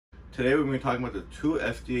Today we're going to be talking about the 2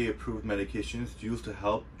 FDA-approved medications used to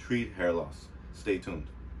help treat hair loss. Stay tuned.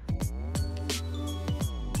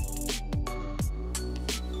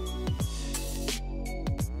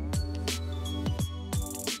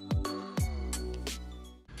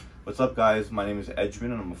 What's up guys, my name is Edgy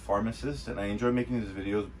and I'm a pharmacist, and I enjoy making these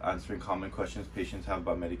videos answering common questions patients have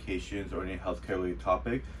about medications or any healthcare related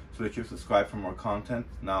topic, so that you subscribe for more content.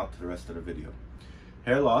 Now to the rest of the video.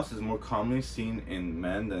 Hair loss is more commonly seen in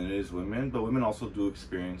men than it is women, but women also do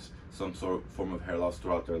experience some form of hair loss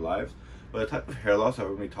throughout their lives. But the type of hair loss that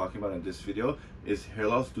we're going to be talking about in this video is hair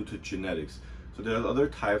loss due to genetics. So there are other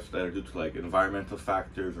types that are due to like environmental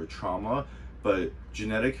factors or trauma, but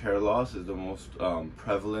genetic hair loss is the most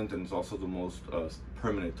prevalent, and it's also the most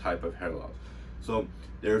permanent type of hair loss. So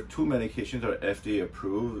there are 2 medications that are FDA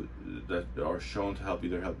approved that are shown to help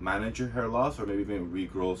either help manage your hair loss or maybe even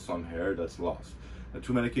regrow some hair that's lost. The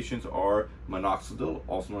 2 medications are Minoxidil,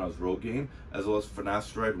 also known as Rogaine, as well as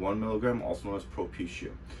Finasteride 1 mg, also known as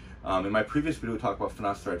Propecia. In my previous video, we talked about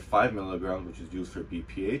Finasteride 5 mg, which is used for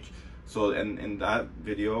BPH. So in that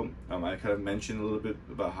video, I kind of mentioned a little bit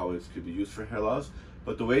about how it could be used for hair loss.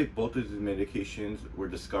 But the way both of these medications were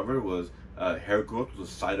discovered was hair growth was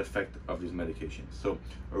a side effect of these medications. So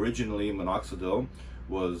originally, Minoxidil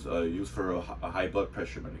was used for a high blood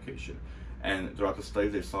pressure medication. And throughout the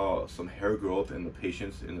studies, they saw some hair growth in the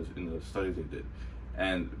patients in the studies they did.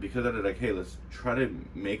 And because of that, they're like, hey, let's try to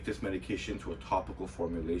make this medication to a topical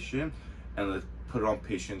formulation and let's put it on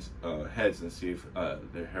patients' heads and see if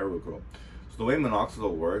their hair will grow. So the way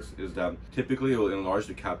Minoxidil works is that typically it will enlarge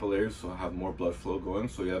the capillaries, so have more blood flow going.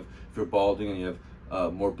 So you have, if you're balding and you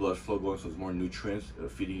have more blood flow going, so there's more nutrients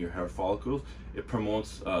feeding your hair follicles, it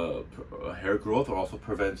promotes hair growth or also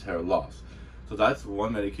prevents hair loss. So that's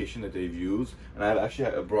one medication that they've used, and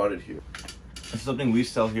I brought it here. This is something we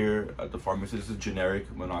sell here at the pharmacy. This is generic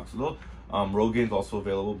Minoxidil. Rogaine is also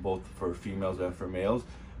available both for females and for males.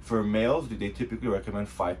 For males, they typically recommend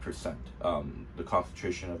 5%, the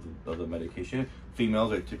concentration of the medication.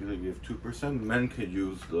 Females, they typically give 2%. Men could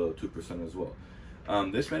use the 2% as well.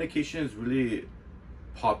 This medication is really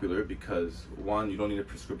popular because, one, you don't need a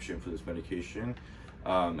prescription for this medication.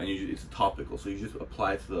 And it's topical, so you just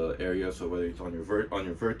apply it to the area. So whether it's on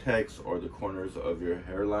your vertex or the corners of your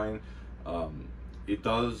hairline, it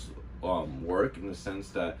does work in the sense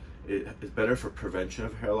that it's better for prevention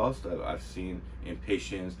of hair loss that I've seen in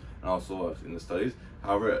patients and also in the studies.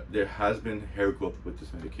 However, there has been hair growth with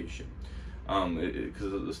this medication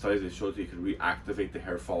because of the studies, they showed that you could reactivate the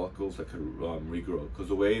hair follicles that could regrow. Because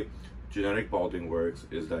the way genetic balding works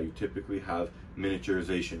is that you typically have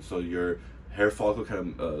miniaturization, so your hair follicle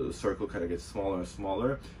kind of the circle kind of gets smaller and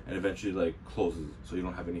smaller and eventually like closes, so you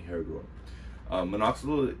don't have any hair growth.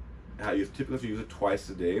 Minoxidil, you typically have to use it twice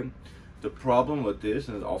a day. The problem with this,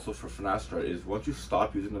 and also for Finasteride, is once you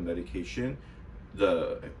stop using the medication,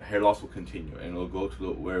 the hair loss will continue and it'll go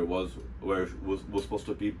to where it was supposed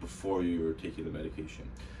to be before you were taking the medication.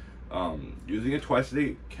 Using it twice a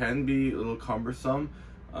day can be a little cumbersome,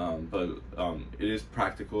 but it is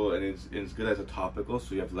practical, and it's good as a topical,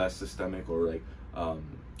 so you have less systemic or like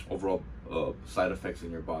overall side effects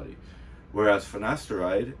in your body. Whereas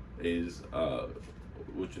Finasteride is,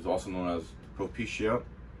 which is also known as Propecia,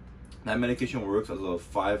 that medication works as a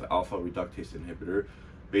 5-alpha reductase inhibitor.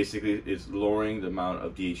 Basically, it's lowering the amount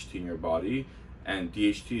of DHT in your body, and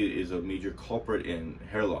DHT is a major culprit in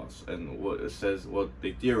hair loss. And what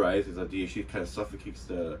they theorize is that DHT kind of suffocates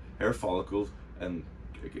the hair follicles and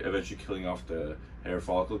eventually killing off the hair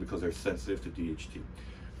follicle because they're sensitive to DHT.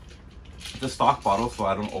 The stock bottles, so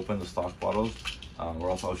I don't open the stock bottles, or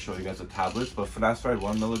else I'll show you guys the tablets. But Finasteride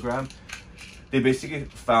 1 mg, they basically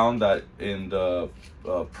found that in the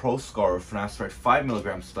ProScar Finasteride 5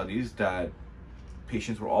 mg studies that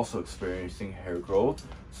patients were also experiencing hair growth.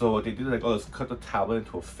 So what they did, like, oh, let's cut the tablet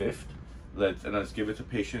into a fifth, and let's give it to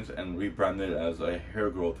patients and rebrand it as a hair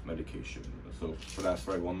growth medication. So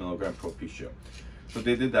Finasteride 1 mg Propecia. So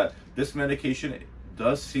they did that. This medication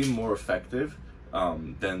does seem more effective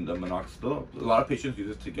than the Minoxidil. A lot of patients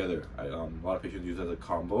use it together. A lot of patients use it as a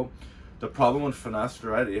combo. The problem with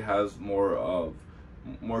Finasteride, it has more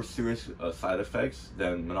serious side effects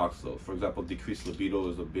than Minoxidil. For example, decreased libido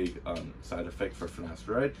is a big side effect for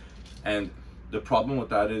Finasteride, and the problem with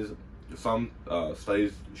that is some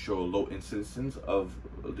studies show low incidence of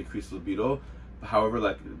decreased libido. However,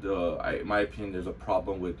 like in my opinion, there's a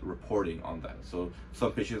problem with reporting on that. So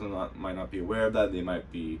some patients might not be aware of that. They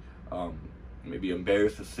might be maybe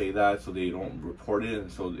embarrassed to say that, so they don't report it.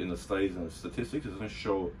 And so in the studies and the statistics, it doesn't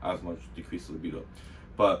show as much decreased libido.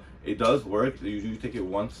 but it does work. You usually take it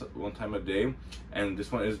one time a day, and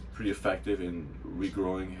this one is pretty effective in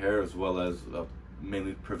regrowing hair as well as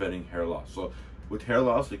mainly preventing hair loss. So with hair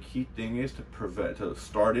loss, the key thing is to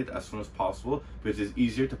start it as soon as possible, because it's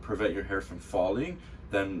easier to prevent your hair from falling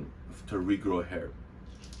than to regrow hair.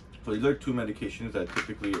 So these are two medications that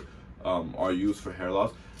typically are used for hair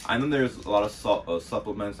loss. I know there's a lot of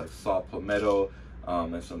supplements like saw palmetto,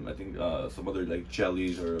 and some, I think some other like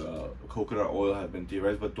jellies or coconut oil have been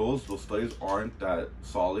theorized, but those studies aren't that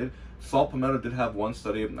solid. Saw palmetto did have one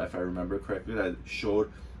study, if I remember correctly, that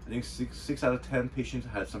showed, I think 6 out of 10 patients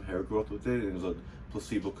had some hair growth with it. It was a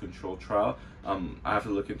placebo-controlled trial. I have to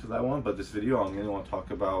look into that one, but this video I'm going to want to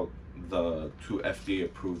talk about the 2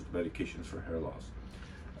 FDA-approved medications for hair loss.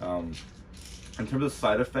 In terms of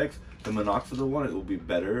side effects, the Minoxidil one, it will be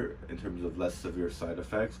better in terms of less severe side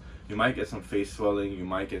effects. You might get some face swelling, you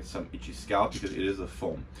might get some itchy scalp because it is a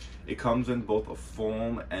foam. It comes in both a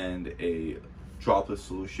foam and a droplet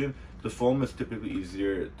solution. The foam is typically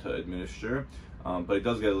easier to administer, but it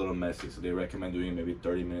does get a little messy, so they recommend doing maybe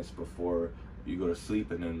 30 minutes before you go to sleep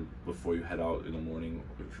and then before you head out in the morning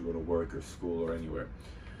if you go to work or school or anywhere.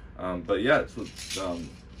 But yeah, so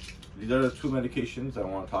these are the 2 medications I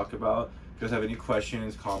want to talk about. If you guys have any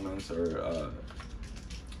questions, comments, or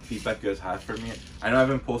feedback you guys have for me, I know I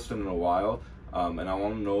haven't posted in a while, and I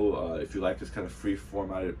want to know if you like this kind of free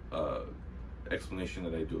formatted explanation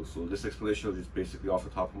that I do. So this explanation is just basically off the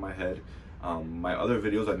top of my head. My other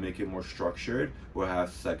videos, I make it more structured, where I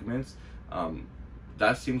have segments.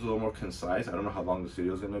 That seems a little more concise. I don't know how long this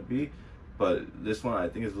video is going to be, but this one I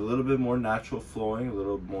think is a little bit more natural flowing, a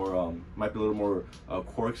little more, might be a little more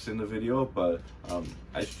quirks in the video, but I'm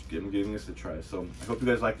giving this a try. So I hope you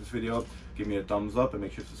guys like this video. Give me a thumbs up and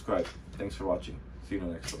make sure to subscribe. Thanks for watching. See you in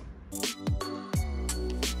the next one.